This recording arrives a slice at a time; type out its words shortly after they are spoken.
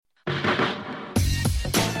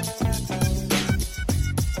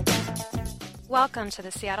Welcome to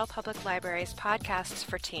the Seattle Public Library's podcasts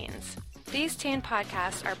for teens. These teen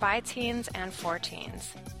podcasts are by teens and for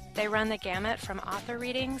teens. They run the gamut from author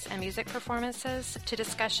readings and music performances to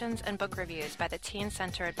discussions and book reviews by the Teen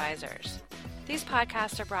Center advisors. These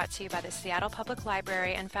podcasts are brought to you by the Seattle Public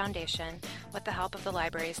Library and Foundation with the help of the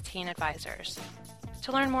library's teen advisors.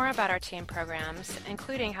 To learn more about our teen programs,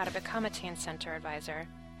 including how to become a Teen Center advisor,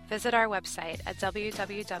 visit our website at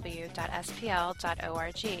www.spl.org.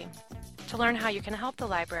 To learn how you can help the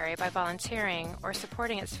library by volunteering or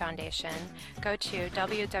supporting its foundation, go to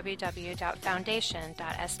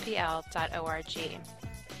www.foundation.spl.org.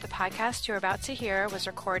 The podcast you're about to hear was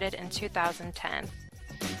recorded in 2010.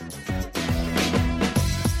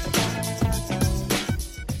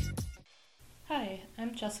 Hi,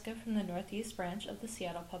 I'm Jessica from the Northeast branch of the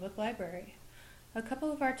Seattle Public Library. A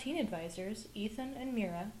couple of our teen advisors, Ethan and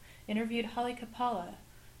Mira, interviewed Holly Cupala,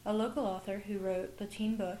 a local author who wrote the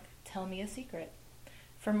teen book Tell Me a Secret.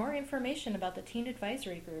 For more information about the Teen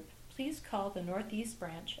Advisory Group, please call the Northeast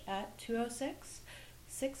branch at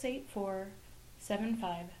 206-684-7539.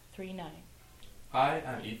 Hi,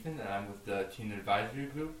 I'm Ethan, and I'm with the Teen Advisory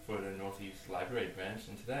Group for the Northeast Library branch,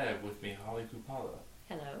 and today I have with me Holly Cupala.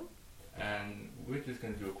 Hello. And we're just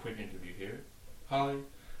going to do a quick interview here. Holly,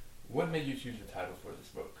 what made you choose the title for this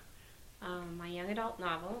book? My young adult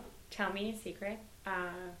novel, Tell Me a Secret.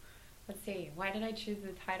 Let's see, why did I choose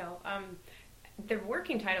the title? The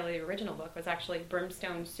working title of the original book was actually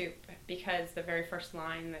Brimstone Soup, because the very first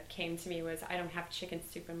line that came to me was, I don't have chicken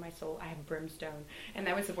soup in my soul, I have brimstone. And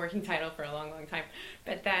that was the working title for a long, long time.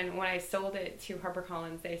 But then when I sold it to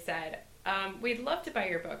HarperCollins, they said, we'd love to buy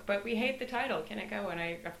your book, but we hate the title. Can it go? And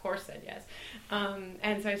I, of course, said yes.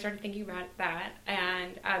 And so I started thinking about that,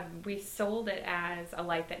 and we sold it as A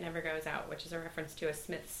Light That Never Goes Out, which is a reference to a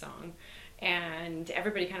Smiths song. And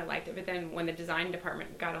everybody kind of liked it, but then when the design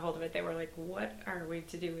department got a hold of it, they were like, what are we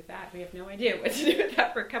to do with that? We have no idea what to do with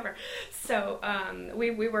that for a cover. So we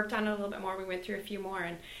worked on it a little bit more. We went through a few more,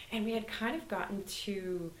 and we had kind of gotten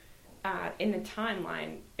to... in the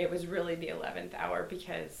timeline, it was really the 11th hour,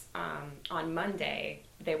 because on Monday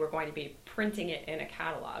they were going to be printing it in a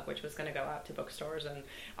catalog, which was going to go out to bookstores and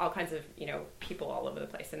all kinds of people all over the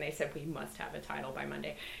place. And they said we must have a title by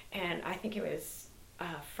Monday. And I think it was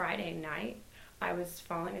Friday night. I was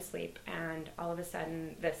falling asleep, and all of a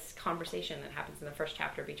sudden this conversation that happens in the first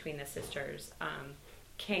chapter between the sisters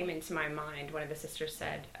came into my mind. One of the sisters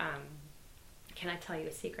said, "Can I tell you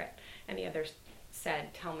a secret?" And the other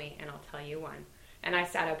said, "Tell me and I'll tell you one." And I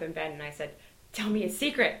sat up in bed and I said, "Tell me a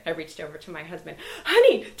secret." I reached over to my husband,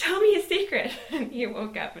 "Honey, tell me a secret." And he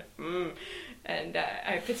woke up and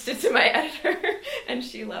I pitched it to my editor, and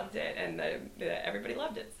she loved it, and everybody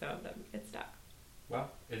loved it, so it stuck.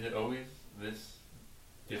 Well, is it always this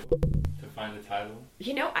difficult to find a title?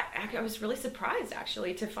 I was really surprised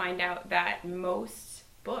actually to find out that most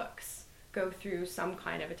books go through some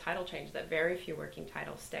kind of a title change, that very few working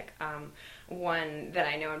titles stick. One that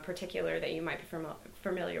I know in particular that you might be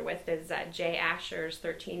familiar with is Jay Asher's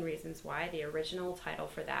 13 Reasons Why. The original title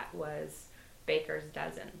for that was Baker's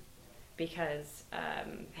Dozen, because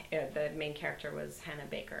the main character was Hannah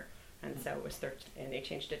Baker, and so it was 13, and they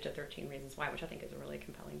changed it to 13 Reasons Why, which I think is a really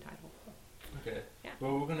compelling title. Okay. Yeah.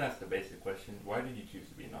 Well, we're going to ask the basic question. Why did you choose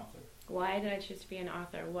to be an author? Why did I choose to be an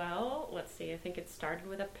author? Well, let's see. I think it started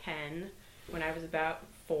with a pen when I was about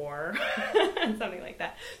 4, something like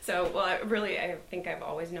that. So, I think I've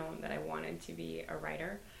always known that I wanted to be a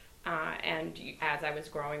writer. And as I was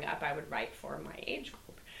growing up, I would write for my age group.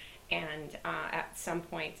 And at some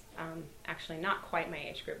point, actually not quite my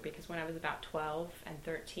age group, because when I was about 12 and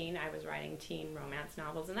 13, I was writing teen romance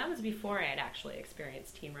novels, and that was before I had actually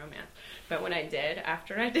experienced teen romance. But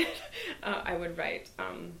after I did, I would write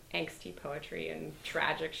angsty poetry and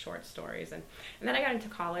tragic short stories. And then I got into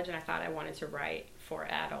college, and I thought I wanted to write for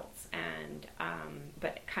adults. And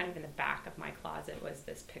but kind of in the back of my closet was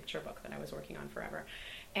this picture book that I was working on forever.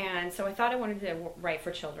 And so I thought I wanted to write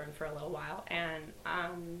for children for a little while. And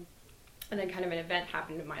then kind of an event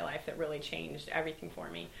happened in my life that really changed everything for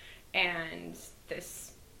me. And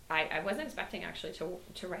I wasn't expecting actually to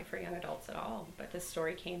write for young adults at all, but this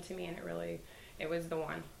story came to me, and it was the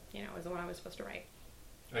one. It was the one I was supposed to write.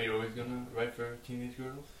 Are you always going to write for teenage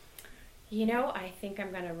girls? I think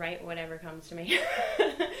I'm going to write whatever comes to me.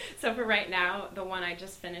 So for right now, the one I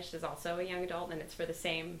just finished is also a young adult, and it's for the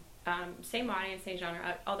same audience, same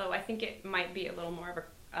genre, although I think it might be a little more of a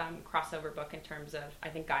crossover book in terms of, I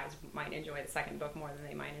think guys might enjoy the second book more than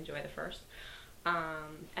they might enjoy the first.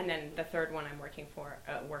 And then the third one I'm working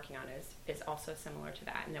on is also similar to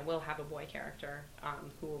that, and it will have a boy character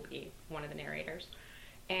who will be one of the narrators.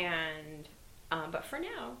 And But for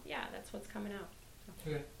now, yeah, that's what's coming out.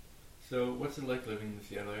 Okay. So what's it like living in the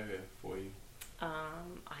Seattle area for you?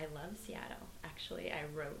 I love Seattle. Actually, I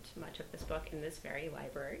wrote much of this book in this very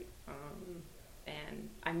library. And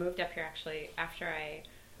I moved up here actually after I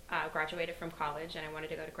graduated from college, and I wanted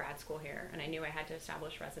to go to grad school here. And I knew I had to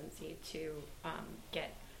establish residency to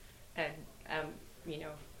get a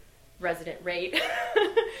resident rate.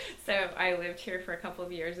 So I lived here for a couple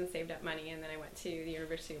of years and saved up money, and then I went to the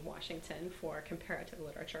University of Washington for comparative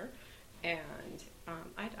literature. And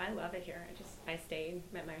I love it here. I stayed,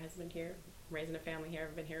 met my husband here, raising a family here.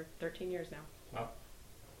 I've been here 13 years now. Wow.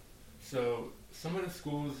 So some of the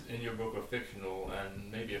schools in your book are fictional,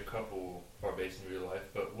 and maybe a couple are based in real life.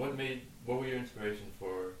 But what were your inspiration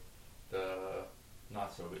for the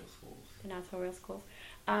not so real schools? The not so real schools.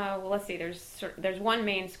 Well, let's see. There's one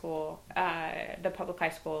main school, the public high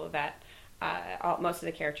school that most of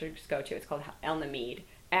the characters go to. It's called Elna Mead,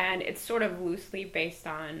 and it's sort of loosely based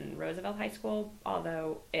on Roosevelt High School,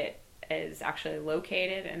 although it is actually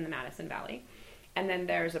located in the Madison Valley. And then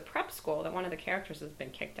there's a prep school that one of the characters has been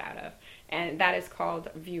kicked out of, and that is called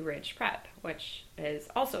View Ridge Prep, which is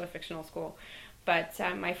also a fictional school. But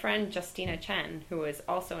my friend Justina Chen, who is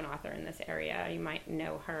also an author in this area, you might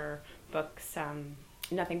know her books,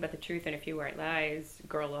 Nothing But the Truth and A Few White Lies,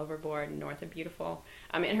 Girl Overboard, and North of Beautiful.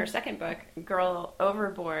 In her second book, Girl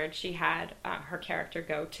Overboard, she had her character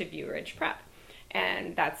go to View Ridge Prep.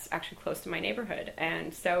 And that's actually close to my neighborhood.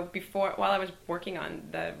 And so while I was working on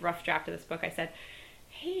the rough draft of this book, I said,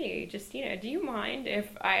 hey, Justina, do you mind if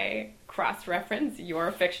I cross-reference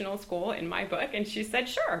your fictional school in my book? And she said,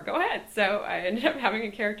 sure, go ahead. So I ended up having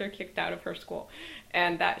a character kicked out of her school.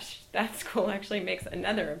 And that school actually makes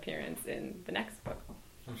another appearance in the next book.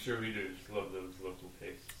 I'm sure readers love those local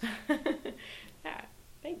tastes. Yeah,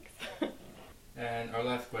 thanks. And our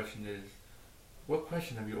last question is, what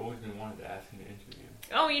question have you always been wanting to ask in an interview?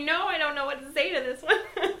 Oh, I don't know what to say to this one.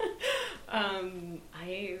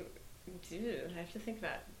 I have to think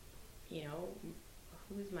about,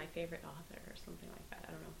 who's my favorite author or something like that.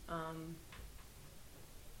 I don't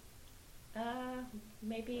know.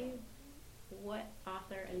 Maybe what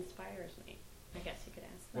author inspires me? I guess you could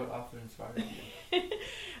ask that. What author inspires you?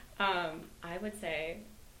 I would say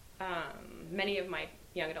many of my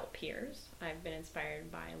young adult peers. I've been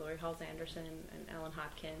inspired by Lori Halls Anderson and Ellen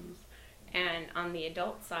Hopkins. And on the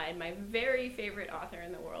adult side, my very favorite author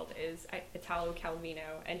in the world is Italo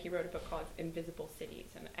Calvino, and he wrote a book called Invisible Cities.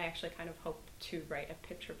 And I actually kind of hope to write a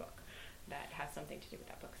picture book that has something to do with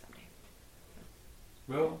that book someday.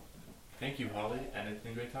 Well, thank you, Holly, and it's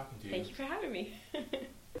been great talking to you. Thank you for having me.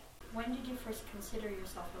 When did you first consider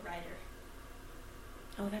yourself a writer?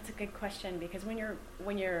 Oh, that's a good question, because when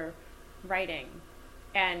you're writing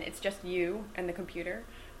and it's just you and the computer,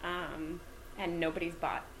 and nobody's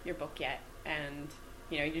bought your book yet, and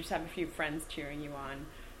you just have a few friends cheering you on,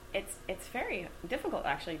 it's very difficult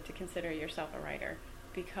actually to consider yourself a writer,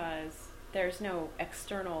 because there's no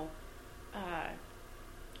external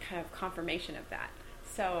kind of confirmation of that.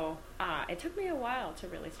 So it took me a while to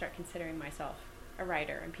really start considering myself a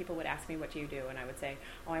writer, and people would ask me, what do you do? And I would say,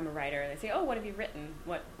 oh, I'm a writer. And they'd say, oh, what have you written?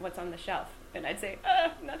 What's on the shelf? And I'd say,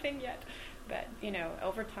 nothing yet. But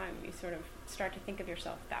over time you sort of start to think of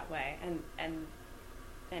yourself that way, and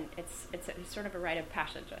it's sort of a rite of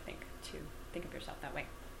passage, I think, to think of yourself that way.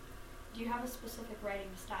 Do you have a specific writing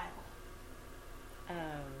style?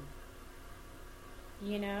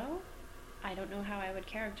 I don't know how I would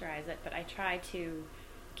characterize it, but I try to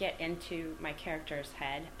get into my character's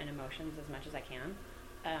head and emotions as much as I can.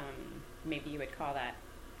 Maybe you would call that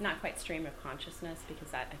not quite stream of consciousness, because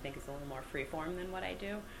that I think is a little more freeform than what I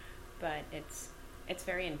do, but it's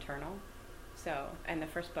very internal. So in the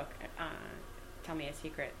first book, Tell Me a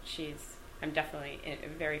Secret, I'm definitely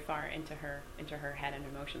very far into her head and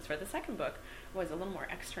emotions. For the second book was a little more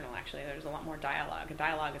external, actually. There's a lot more dialogue.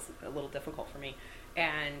 Dialogue is a little difficult for me,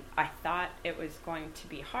 and I thought it was going to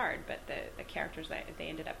be hard, but the characters, they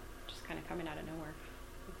ended up just kind of coming out of nowhere.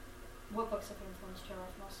 What books have influenced your life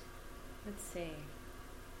most? Let's see.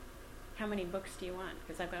 How many books do you want?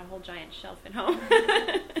 Because I've got a whole giant shelf at home.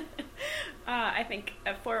 I think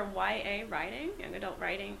for YA writing, young adult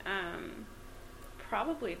writing,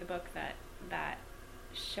 probably the book that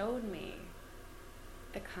showed me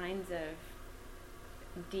the kinds of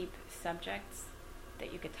deep subjects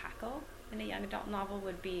that you could tackle in a young adult novel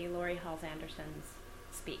would be Lori Halls Anderson's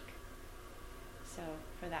Speak. So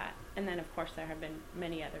for that. And then, of course, there have been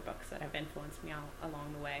many other books that have influenced me all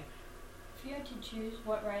along the way. If you had to choose,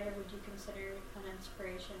 what writer would you consider an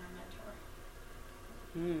inspiration or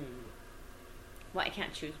mentor? Well, I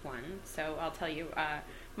can't choose one, so I'll tell you,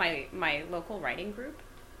 my local writing group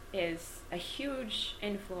is a huge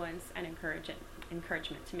influence and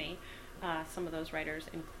encouragement to me. Some of those writers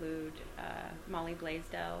include Molly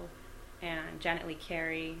Blaisdell and Janet Lee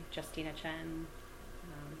Carey, Justina Chen,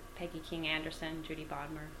 Peggy King Anderson, Judy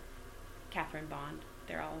Bodmer, Catherine Bond.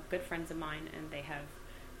 They're all good friends of mine, and they have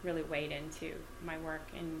really weighed into my work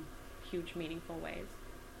in huge, meaningful ways.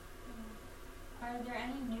 Are there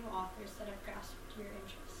any new authors that have grasped your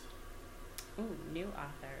interest? Ooh, new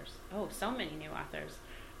authors. Oh, so many new authors.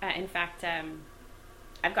 In fact,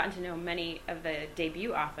 I've gotten to know many of the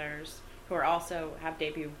debut authors who are also have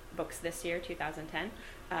debut books this year, 2010.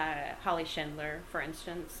 Holly Schindler, for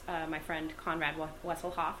instance, my friend Conrad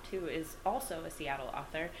Wesselhoft, who is also a Seattle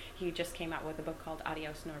author. He just came out with a book called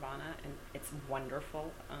Adios Nirvana, and it's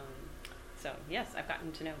wonderful. So yes, I've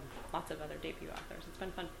gotten to know lots of other debut authors. It's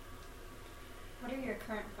been fun. What are your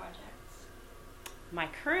current projects? My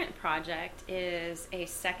current project is a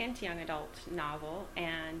second young adult novel,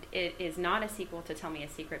 and it is not a sequel to Tell Me a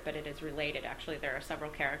Secret, but it is related. Actually, there are several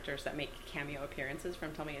characters that make cameo appearances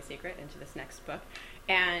from Tell Me a Secret into this next book,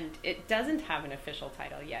 and it doesn't have an official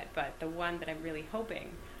title yet, but the one that I'm really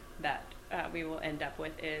hoping that we will end up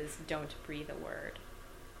with is Don't Breathe a Word.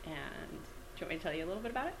 And do you want me to tell you a little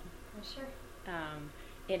bit about it? Sure.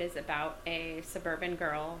 It is about a suburban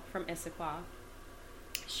girl from Issaquah.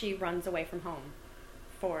 She runs away from home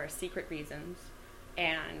for secret reasons,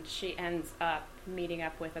 and she ends up meeting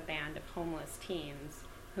up with a band of homeless teens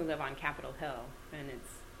who live on Capitol Hill, and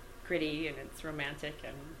it's gritty and it's romantic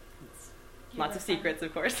and it's lots of secrets,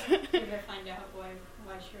 of course. Do you ever find out why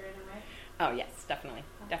she ran away? Oh yes, definitely,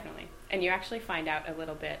 definitely. And you actually find out a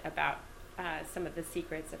little bit about some of the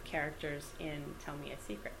secrets of characters in Tell Me a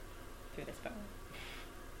Secret through this book.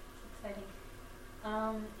 It's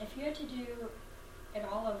exciting. If you had to do it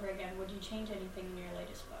all over again, would you change anything in your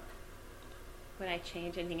latest book? Would I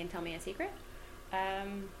change anything in Tell Me a Secret?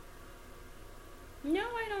 No,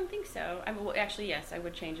 I don't think so. Well, actually, yes, I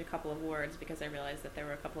would change a couple of words because I realized that there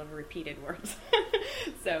were a couple of repeated words.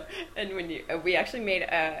 So, and when we actually made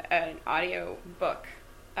an audio book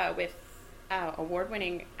with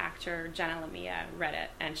award-winning actor Jenna Lamia read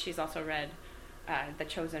it, and she's also read The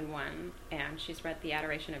Chosen One, and she's read The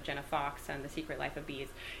Adoration of Jenna Fox and The Secret Life of Bees.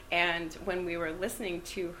 And when we were listening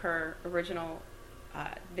to her original,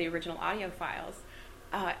 the original audio files,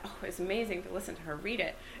 it was amazing to listen to her read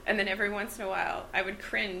it. And then every once in a while, I would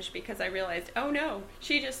cringe because I realized, oh no,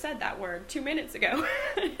 she just said that word 2 minutes ago,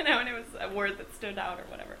 and it was a word that stood out or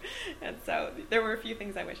whatever. And so there were a few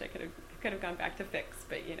things I wish I could have gone back to fix,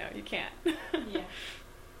 but you can't. Yeah.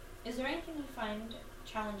 Is there anything you find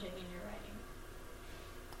challenging in your writing?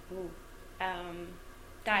 Ooh.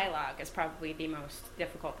 Dialogue is probably the most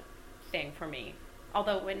difficult thing for me.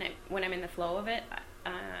 Although when I'm in the flow of it,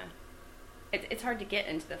 it's hard to get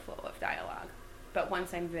into the flow of dialogue. But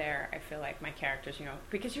once I'm there, I feel like my characters,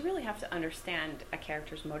 because you really have to understand a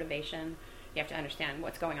character's motivation. You have to understand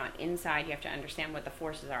what's going on inside. You have to understand what the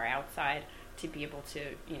forces are outside to be able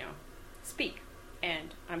to, speak.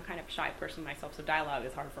 And I'm kind of a shy person myself, so dialogue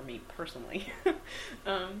is hard for me personally.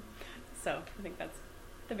 So I think that's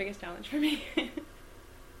the biggest challenge for me.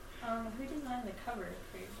 Who designed the cover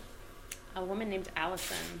for your book? A woman named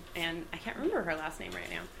Allison, and I can't remember her last name right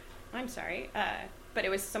now. I'm sorry. But it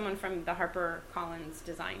was someone from the HarperCollins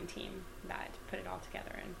design team that put it all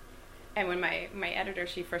together. And when my editor,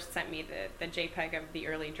 she first sent me the JPEG of the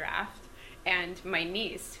early draft, and my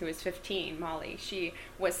niece, who is 15, Molly, she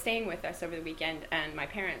was staying with us over the weekend, and my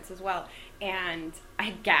parents as well. And I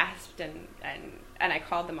gasped, and I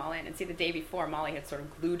called them all in. And see, the day before, Molly had sort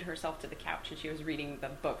of glued herself to the couch, and she was reading the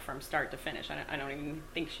book from start to finish. I don't even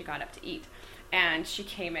think she got up to eat. And she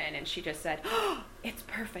came in, and she just said, "Oh, it's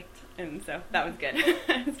perfect." And so that was good.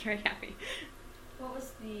 I was very happy. What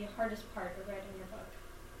was the hardest part of writing your book?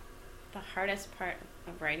 The hardest part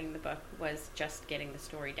of writing the book was just getting the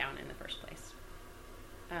story down in the first place.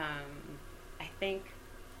 I think,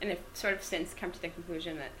 and I've sort of since come to the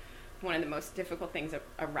conclusion that one of the most difficult things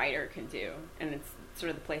a writer can do, and it's sort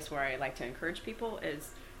of the place where I like to encourage people,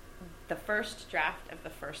 is the first draft of the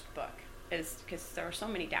first book, is because there are so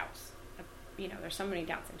many doubts. There's so many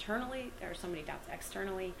doubts internally, there are so many doubts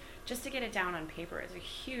externally. Just to get it down on paper is a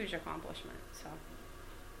huge accomplishment. So.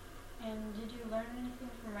 And did you learn anything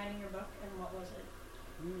from writing your book, and what was it?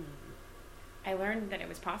 I learned that it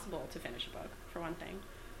was possible to finish a book, for one thing.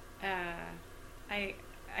 I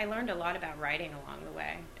learned a lot about writing along the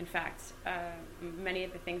way. In fact, many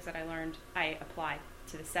of the things that I learned, I applied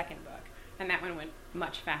to the second book, and that one went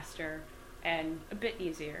much faster and a bit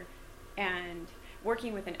easier. And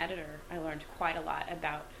working with an editor, I learned quite a lot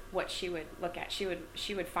about what she would look at. She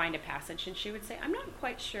would find a passage and she would say, "I'm not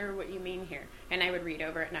quite sure what you mean here." And I would read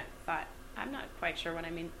over it and I thought, "I'm not quite sure what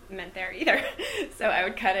I meant there either." So I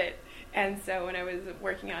would cut it. And so when I was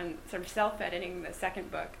working on sort of self-editing the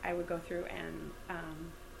second book, I would go through and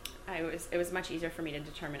it was much easier for me to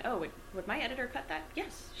determine, would my editor cut that?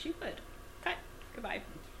 Yes, she would. Cut. Goodbye.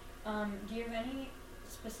 Do you have any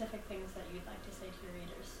specific things that you'd like to say to your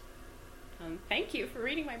readers? Thank you for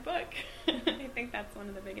reading my book. I think that's one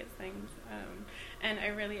of the biggest things. And I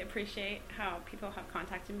really appreciate how people have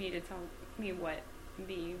contacted me to tell me what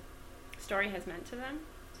the story has meant to them.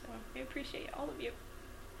 So I appreciate all of you.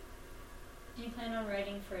 Do you plan on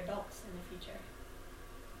writing for adults in the future?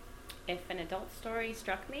 If an adult story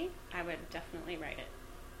struck me, I would definitely write it.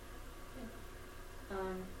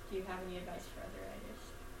 Do you have any advice for other writers?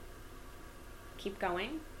 Keep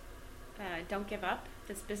going. Don't give up.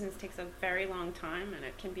 This business takes a very long time and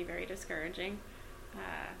it can be very discouraging.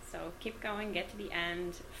 So keep going, get to the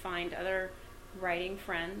end, find other writing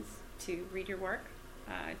friends to read your work,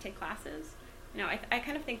 take classes. I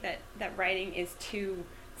kind of think that writing is two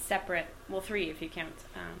separate, well, three if you count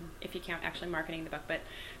actually marketing the book,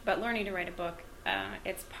 but learning to write a book,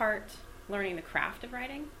 it's part learning the craft of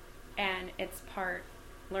writing, and it's part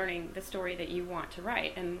learning the story that you want to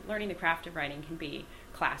write. And learning the craft of writing can be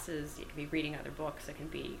classes, it can be reading other books, it can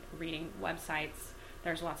be reading websites.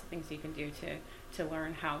 There's lots of things you can do to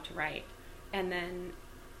learn how to write. And then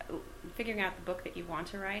figuring out the book that you want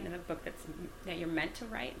to write and the book that you're meant to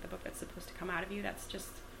write, the book that's supposed to come out of you, that's just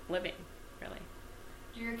living, really.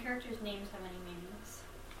 Do your characters' names have any meanings?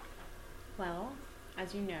 Well,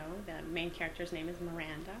 as you know, the main character's name is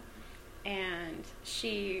Miranda, and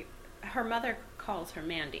her mother calls her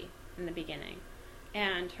Mandy in the beginning,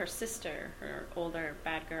 and her sister, her older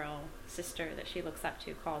bad girl sister that she looks up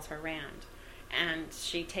to, calls her Rand, and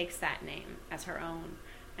she takes that name as her own,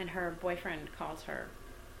 and her boyfriend calls her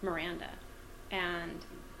Miranda. And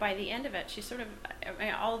by the end of it, she sort of,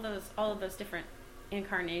 all of those different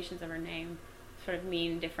incarnations of her name sort of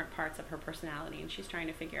mean different parts of her personality, and she's trying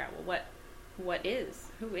to figure out, well, who is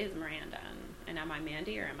Miranda, and am I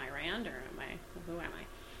Mandy, or am I Rand, or who am I?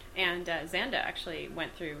 And Xanda actually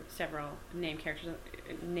went through several name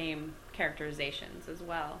characterizations as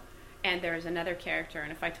well. And there's another character,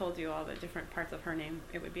 and if I told you all the different parts of her name,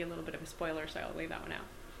 it would be a little bit of a spoiler, so I'll leave that one out.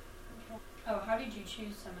 Okay. Oh, how did you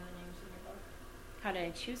choose some of the names in your book? How did I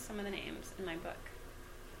choose some of the names in my book?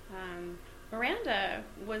 Miranda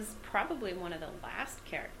was probably one of the last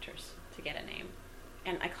characters to get a name,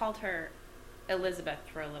 and I called her Elizabeth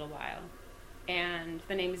for a little while. And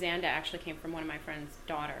the name Xanda actually came from one of my friend's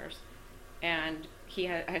daughters, and he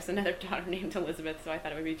has another daughter named Elizabeth, so I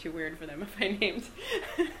thought it would be too weird for them if I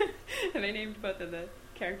named both of the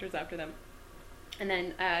characters after them. And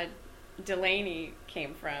then Delaney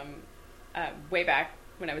came from way back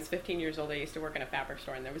when I was 15 years old. I used to work in a fabric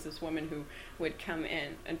store, and there was this woman who would come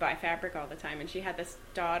in and buy fabric all the time, and she had this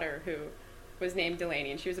daughter who was named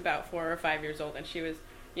Delaney, and she was about 4 or 5 years old, and she was,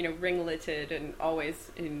 ringleted and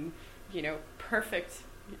always in, perfect.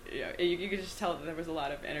 You could just tell that there was a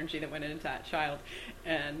lot of energy that went into that child,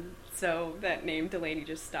 and so that name Delaney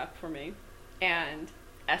just stuck for me. And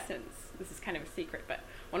Essence, this is kind of a secret, but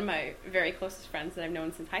one of my very closest friends that I've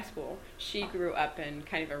known since high school, she grew up in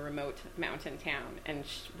kind of a remote mountain town, and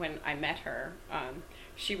when I met her,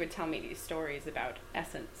 she would tell me these stories about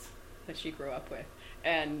Essence that she grew up with,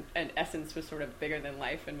 and Essence was sort of bigger than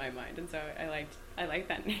life in my mind, and so I liked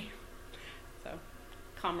that name. So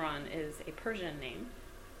Kamran is a Persian name,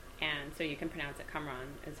 and so you can pronounce it Kamran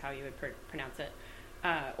is how you would pronounce it,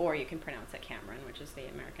 or you can pronounce it Cameron, which is the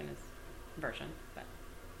Americanized version. But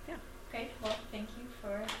yeah. Okay. Well, thank you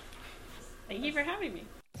for having me.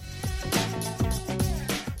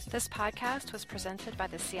 This podcast was presented by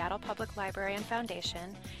the Seattle Public Library and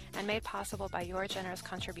Foundation and made possible by your generous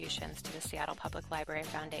contributions to the Seattle Public Library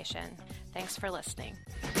Foundation. Thanks for listening.